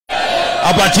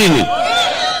hapa chini,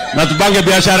 na tupange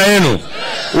biashara yenu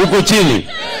huko chini,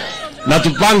 na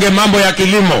tupange mambo ya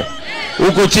kilimo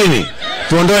huko chini,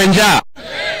 tuondoe njaa,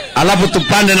 alafu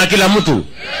tupande na kila mtu.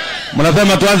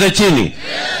 Mnasema tuanze chini,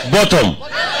 bottom,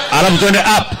 alafu tuende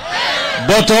up,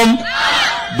 bottom,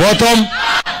 bottom,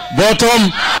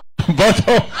 bottom,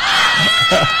 bottom.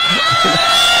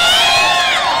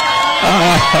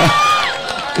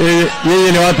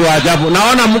 Nyinyi ni watu wa ajabu.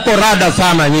 Naona mko rada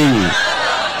sana nyinyi.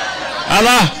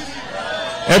 Ala,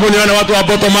 hebu nione watu wa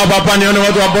bottom up hapa, nione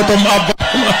watu wa bottom up.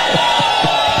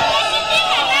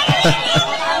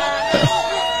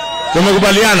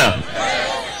 Tumekubaliana?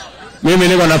 Mimi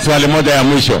niko na swali moja ya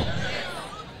mwisho.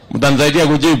 Mtanisaidia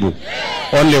kujibu?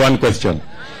 Only one question.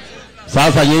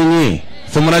 Sasa nyinyi,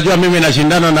 si mnajua mimi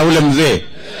nashindana na ule mzee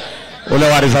ule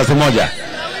wa risasi moja?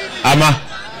 Ama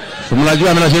si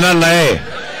mnajua mimi nashindana na yeye?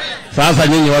 Sasa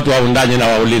nyinyi watu wa Wundanyi na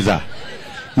wauliza,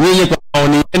 nyinyi kwa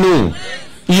maoni yenu,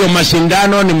 hiyo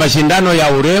mashindano ni mashindano ya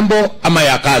urembo ama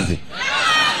ya kazi?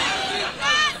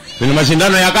 Ni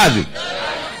mashindano ya kazi?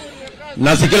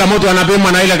 Na si kila mtu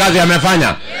anapimwa na ile kazi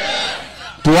amefanya?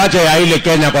 Tuache ya ile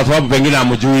Kenya kwa sababu pengine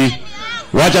hamjui.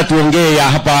 Wacha tuongee ya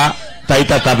hapa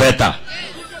Taita Taveta.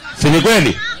 Si ni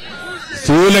kweli?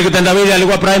 Si ule kitendawili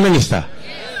alikuwa prime minister?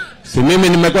 Si mimi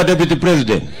nimekuwa deputy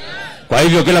president? Kwa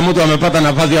hivyo kila mtu amepata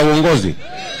nafasi ya uongozi.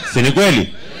 Si ni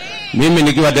kweli? Mimi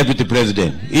nikiwa deputy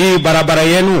president. Hii barabara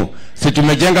yenu si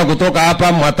tumejenga kutoka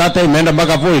hapa Mwatate imeenda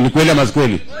mpaka Voi, ni kweli ama si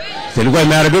kweli? Si ilikuwa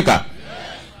imeharibika?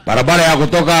 Barabara ya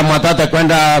kutoka Mwatate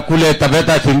kwenda kule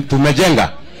Taveta tumejenga.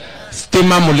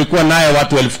 Stima mlikuwa naye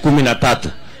watu 13,000.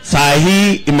 Saa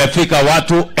hii imefika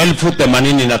watu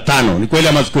 85,000. Ni kweli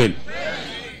ama si kweli?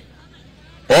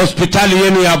 Hospitali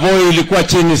yenu ya Voi ilikuwa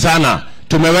chini sana.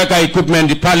 Tumeweka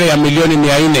equipment pale ya milioni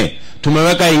 400.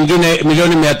 Tumeweka ingine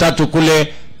milioni 300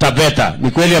 kule Taveta.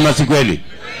 Ni kweli ama si kweli?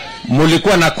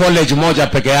 Mulikuwa na college moja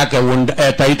peke yake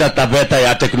Taita Taveta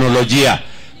ya teknolojia.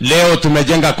 Leo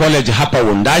tumejenga college hapa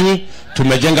Wundanyi,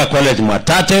 tumejenga college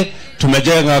Mwatate,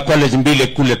 tumejenga college 2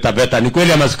 kule Taveta. Ni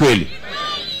kweli ama si kweli?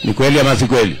 Ni kweli ama si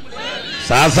kweli?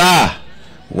 Sasa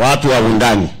watu wa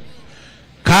Wundanyi,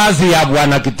 kazi ya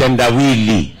bwana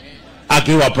kitendawili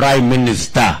akiwa prime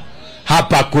minister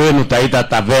hapa kwenu Taita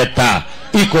Taveta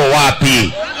iko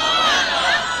wapi?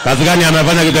 Kazi gani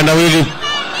amefanya kitendawili?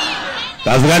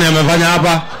 Kazi gani amefanya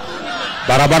hapa?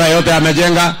 Barabara yote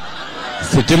amejenga,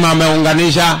 sitima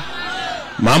ameunganisha,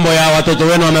 mambo ya watoto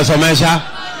wenu amesomesha,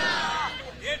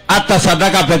 hata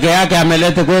sadaka peke yake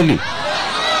amelete kweli?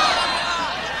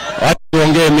 Watu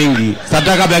ongee mingi,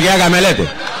 sadaka peke yake amelete?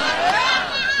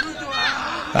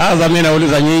 Sasa mimi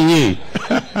nauliza nyinyi,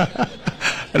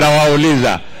 na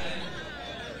wauliza,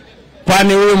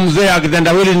 kwani huyu mzee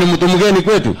akitendawili ni mtu mgeni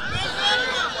kwetu?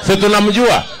 Si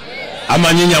tunamjua?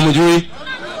 Ama nyinyi hamjui?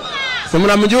 Si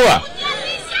mnamjua?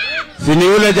 Si ni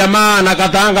yule jamaa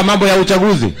anakataanga mambo ya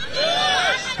uchaguzi?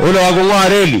 Ule wa kung'oa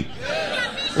reli?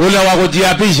 Ule wa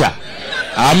kujiapisha?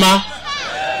 Ama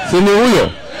si ni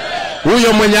huyo?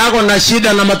 Huyo mwenye ako na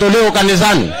shida na matoleo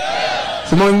kanisani?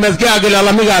 Si mmesikia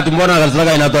akilalamika ati mbona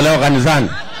sadaka inatolewa kanisani?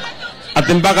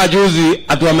 Ati mpaka juzi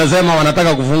ati wamesema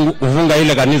wanataka kufunga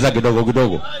ile kanisa kidogo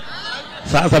kidogo.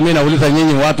 Sasa mimi nauliza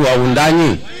nyinyi watu wa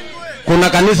Wundanyi, kuna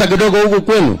kanisa kidogo huku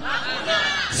kwenu?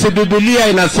 Si Biblia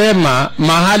inasema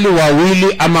mahali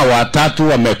wawili ama watatu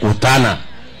wamekutana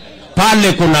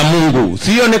pale kuna Mungu?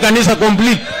 Sio ni kanisa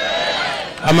complete?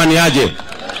 Ama ni aje?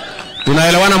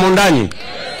 Tunaelewana Wundanyi?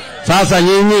 Sasa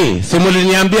nyinyi, si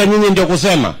mliniambia nyinyi ndio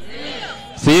kusema?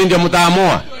 Si ndio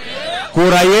mtaamua?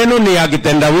 Kura yenu ni ya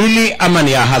kitendawili ama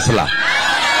ni ya hasla?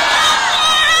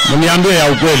 Mniambie ya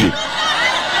ukweli.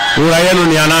 Kura yenu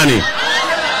ni ya nani?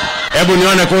 Hebu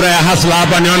nione kura ya hasla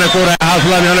hapa, nione kura ya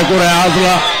hasla, nione kura ya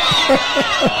hasla.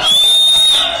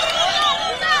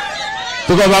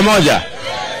 Tuko pamoja?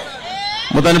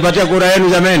 Mtanipatia kura yenu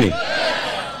jameni?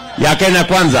 Ya Kenya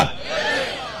kwanza.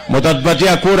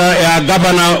 Mtatupatia kura ya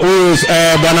gavana huyu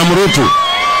bwana Ruto.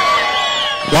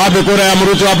 Wapi kura ya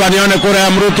Ruto hapa, nione kura ya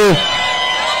Ruto.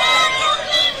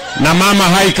 Na mama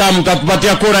Haika,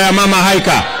 mtatupatia kura ya mama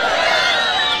Haika?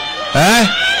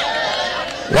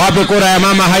 Wapi kura ya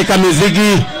mama Haika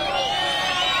Mizigi?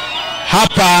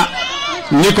 Hapa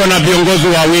niko na viongozi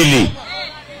wawili,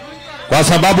 kwa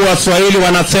sababu Waswahili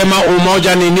wanasema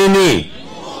umoja ni nini?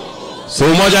 Si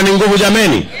umoja ni nguvu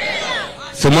jameni?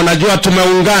 Si mnajua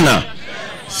tumeungana?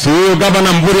 Si huyu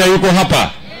gavana Mburia yuko hapa?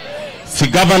 Si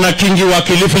gavana Kingi wa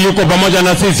Kilifi yuko pamoja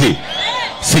na sisi?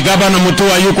 Si gavana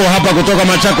Mutua yuko hapa kutoka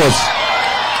Machakos?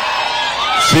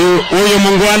 Si huyu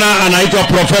mungwana anaitwa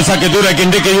Profesa Kithure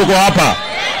Kindiki yuko hapa?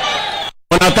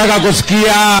 Wanataka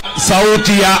kusikia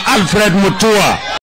sauti ya Alfred Mutua.